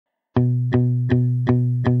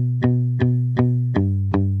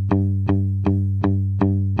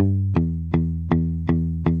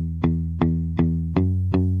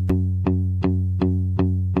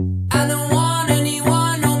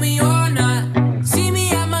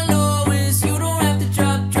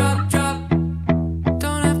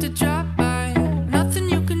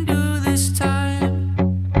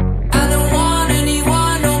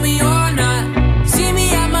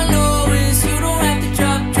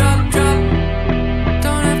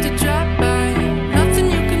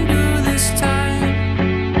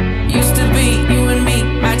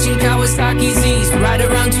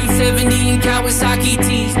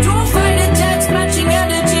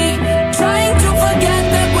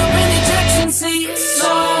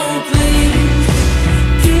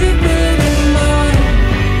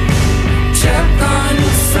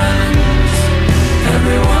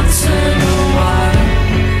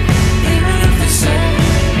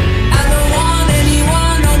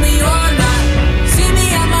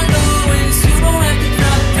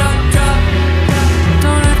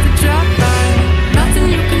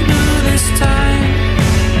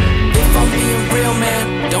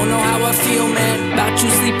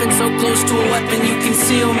weapon you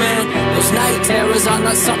conceal, man. Those night terrors are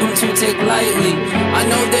not something to take lightly. I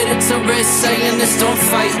know that it's a risk saying this, don't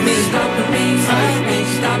fight me. Stopping me, fight me,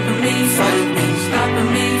 stopping me, fight me, stopping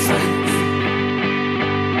me, fight me.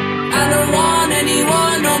 I don't want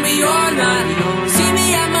anyone, know me or not.